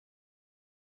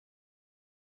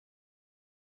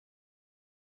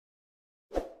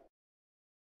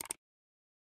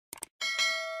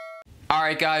All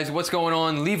right, guys, what's going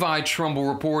on? Levi Trumbull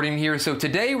reporting here. So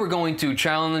today we're going to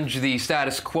challenge the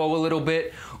status quo a little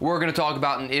bit. We're going to talk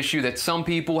about an issue that some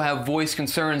people have voiced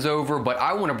concerns over, but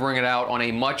I want to bring it out on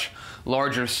a much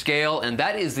larger scale, and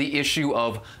that is the issue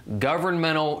of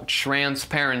governmental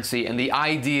transparency and the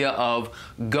idea of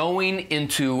going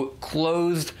into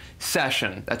closed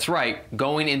session. That's right,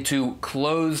 going into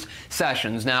closed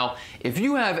sessions. Now, if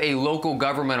you have a local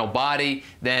governmental body,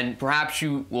 then perhaps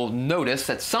you will notice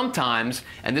that sometimes,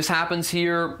 and this happens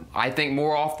here, I think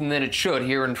more often than it should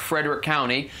here in Frederick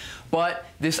County, but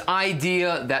this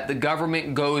idea that the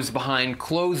government goes behind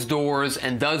closed doors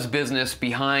and does business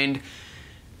behind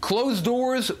closed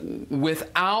doors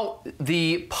without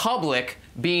the public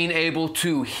being able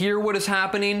to hear what is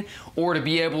happening or to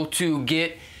be able to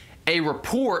get a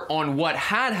report on what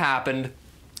had happened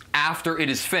after it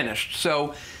is finished.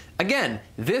 So again,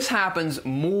 this happens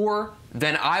more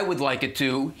than I would like it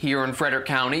to here in Frederick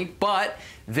County, but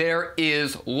there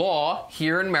is law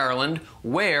here in Maryland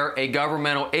where a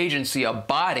governmental agency, a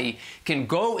body, can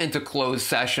go into closed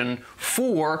session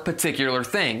for particular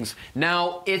things.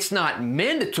 Now, it's not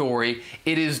mandatory,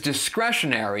 it is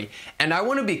discretionary. And I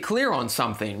want to be clear on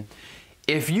something.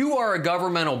 If you are a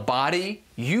governmental body,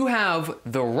 you have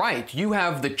the right, you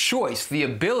have the choice, the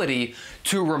ability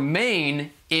to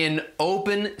remain in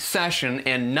open session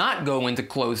and not go into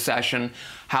closed session.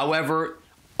 However,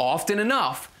 often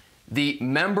enough, the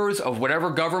members of whatever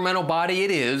governmental body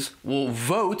it is will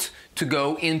vote to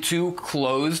go into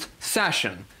closed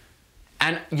session.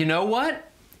 And you know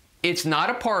what? It's not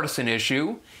a partisan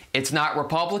issue. It's not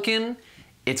Republican.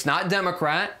 It's not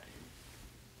Democrat.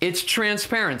 It's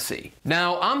transparency.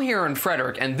 Now, I'm here in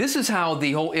Frederick, and this is how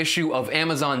the whole issue of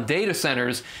Amazon data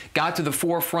centers got to the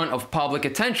forefront of public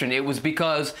attention. It was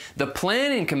because the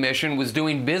Planning Commission was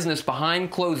doing business behind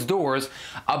closed doors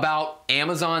about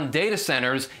Amazon data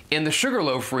centers in the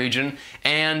Sugarloaf region,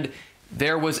 and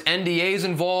there was NDAs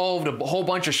involved, a whole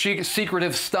bunch of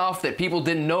secretive stuff that people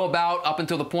didn't know about up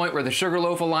until the point where the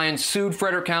Sugarloaf Alliance sued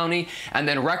Frederick County, and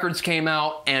then records came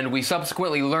out, and we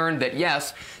subsequently learned that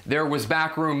yes, there was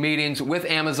backroom meetings with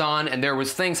Amazon, and there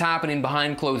was things happening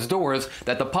behind closed doors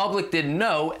that the public didn't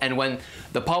know, and when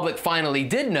the public finally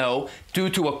did know, due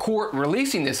to a court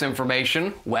releasing this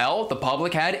information, well, the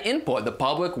public had input. The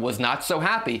public was not so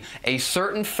happy. A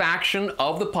certain faction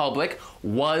of the public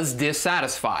was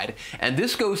dissatisfied. And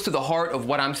this goes to the heart of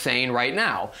what I'm saying right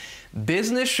now.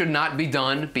 Business should not be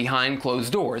done behind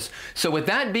closed doors. So with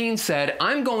that being said,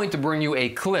 I'm going to bring you a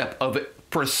clip of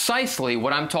precisely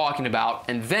what I'm talking about,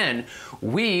 and then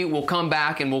we will come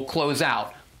back and we'll close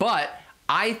out. But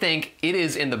I think it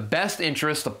is in the best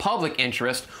interest, the public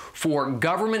interest, for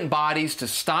government bodies to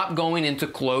stop going into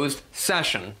closed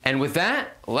session. And with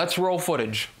that, let's roll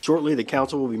footage. Shortly, the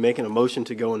council will be making a motion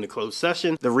to go into closed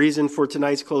session. The reason for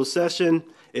tonight's closed session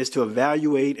is to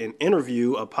evaluate and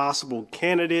interview a possible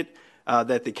candidate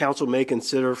that the council may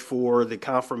consider for the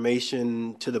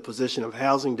confirmation to the position of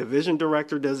Housing Division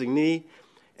Director designee,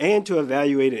 and to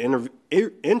evaluate and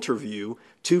interview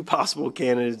two possible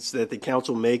candidates that the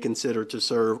council may consider to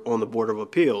serve on the Board of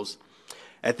Appeals.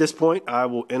 At this point, I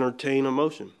will entertain a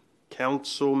motion.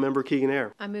 Council Member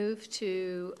Keegan-Air. I move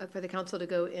for the council to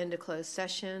go into closed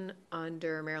session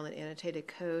under Maryland Annotated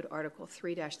Code Article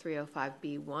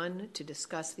 3-305B1 to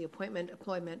discuss the appointment,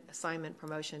 employment, assignment,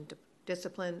 promotion,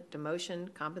 discipline,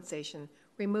 demotion, compensation,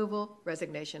 removal,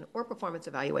 resignation, or performance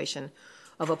evaluation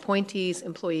of appointees,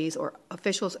 employees, or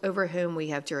officials over whom we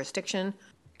have jurisdiction.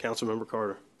 Councilmember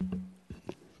Carter.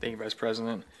 Thank you, Vice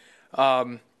President.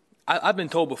 I've been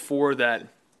told before that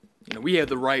we have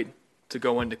the right to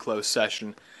go into closed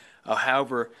session.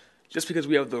 However, just because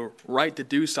we have the right to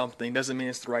do something doesn't mean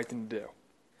it's the right thing to do.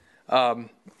 And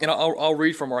I'll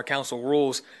read from our council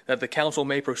rules that the council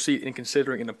may proceed in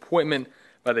considering an appointment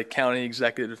by the county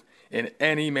executive in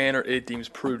any manner it deems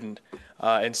prudent.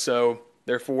 And so,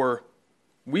 therefore,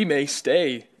 we may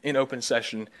stay in open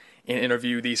session and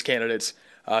interview these candidates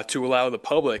to allow the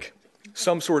public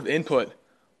some sort of input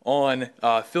on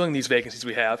filling these vacancies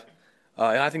we have.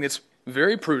 And I think it's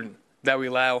very prudent that we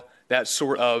allow that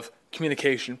sort of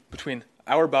communication between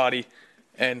our body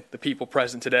and the people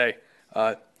present today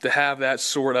to have that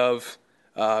sort of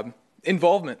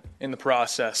involvement in the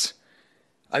process.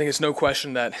 I think it's no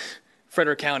question that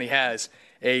Frederick County has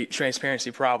a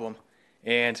transparency problem,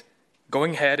 and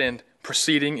going ahead and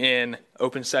proceeding in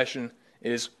open session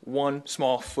is one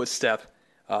small footstep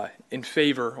in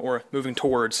favor or moving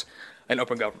towards an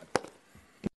open government.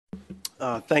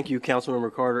 Thank you,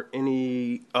 Councilmember Carter.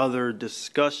 Any other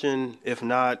discussion? If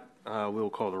not, we'll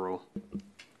call the roll.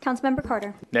 Councilmember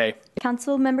Carter. Nay.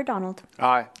 Councilmember Donald.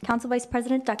 Aye. Council Vice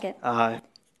President Duckett. Aye.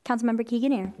 Councilmember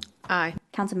Keegan-Ear. Aye.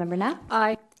 Councilmember Knapp.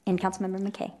 Aye. And Councilmember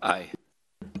McKay. Aye.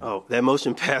 Oh, that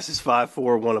motion passes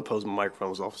 5-4. One opposed. My microphone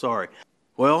was off. Sorry.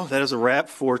 Well, that is a wrap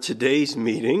for today's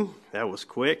meeting. That was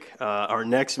quick. Our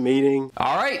next meeting.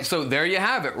 All right, so there you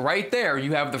have it. Right there,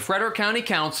 you have the Frederick County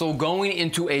Council going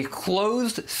into a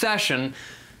closed session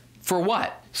for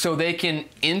what? So they can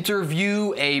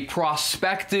interview a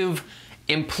prospective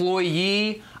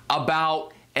employee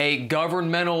about a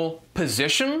governmental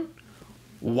position?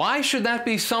 Why should that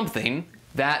be something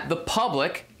that the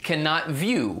public cannot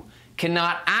view,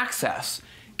 cannot access,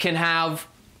 can have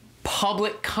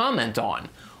public comment on?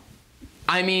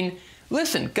 I mean,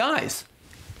 listen, guys,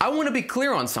 I want to be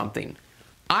clear on something.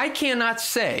 I cannot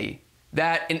say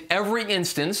that in every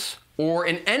instance or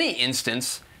in any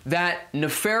instance that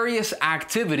nefarious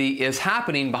activity is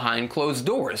happening behind closed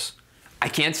doors. I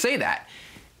can't say that.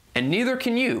 And neither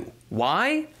can you.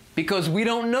 Why? Because we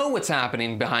don't know what's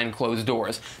happening behind closed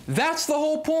doors. That's the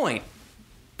whole point.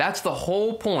 That's the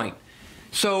whole point.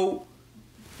 So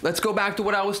let's go back to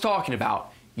what I was talking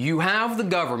about. You have the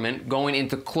government going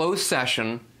into closed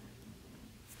session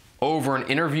over an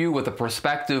interview with a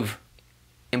prospective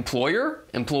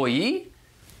employee?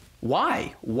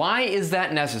 Why? Why is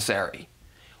that necessary?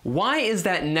 Why is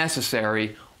that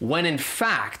necessary when in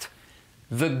fact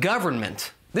the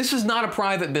government, this is not a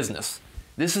private business,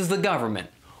 this is the government.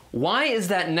 Why is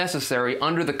that necessary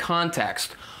under the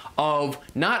context of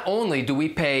not only do we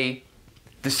pay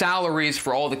the salaries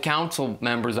for all the council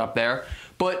members up there,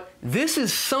 but this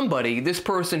is somebody, this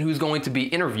person who's going to be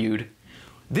interviewed,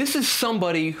 this is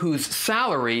somebody whose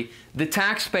salary the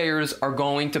taxpayers are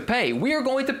going to pay. We are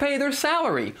going to pay their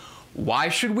salary. Why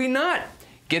should we not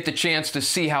get the chance to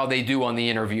see how they do on the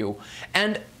interview?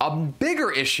 And a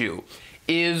bigger issue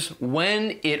is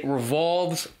when it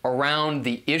revolves around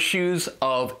the issues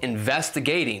of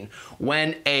investigating,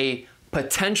 when a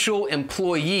potential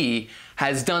employee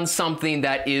has done something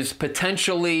that is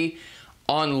potentially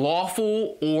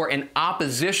unlawful or in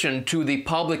opposition to the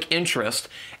public interest,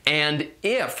 and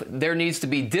if there needs to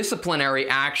be disciplinary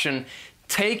action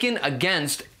taken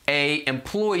against an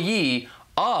employee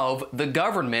of the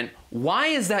government, why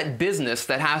is that business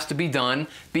that has to be done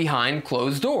behind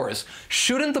closed doors?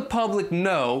 Shouldn't the public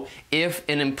know if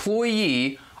an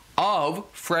employee of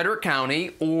Frederick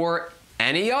County or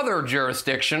any other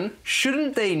jurisdiction,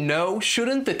 shouldn't they know,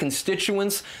 shouldn't the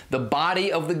constituents, the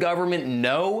body of the government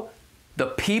know, the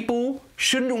people,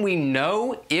 shouldn't we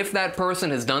know if that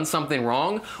person has done something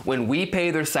wrong when we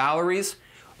pay their salaries?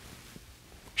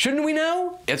 Shouldn't we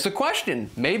know? It's a question.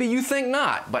 Maybe you think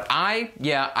not, but I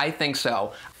think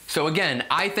so. So again,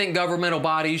 I think governmental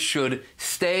bodies should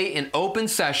stay in open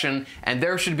session, and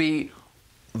there should be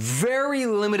very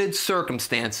limited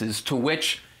circumstances to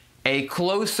which a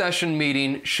closed session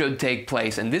meeting should take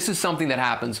place. And this is something that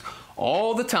happens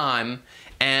all the time,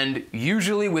 and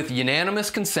usually with unanimous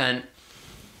consent,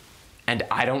 and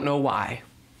I don't know why.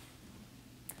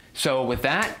 So with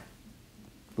that,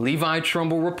 Levi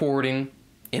Trumbull reporting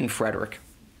in Frederick.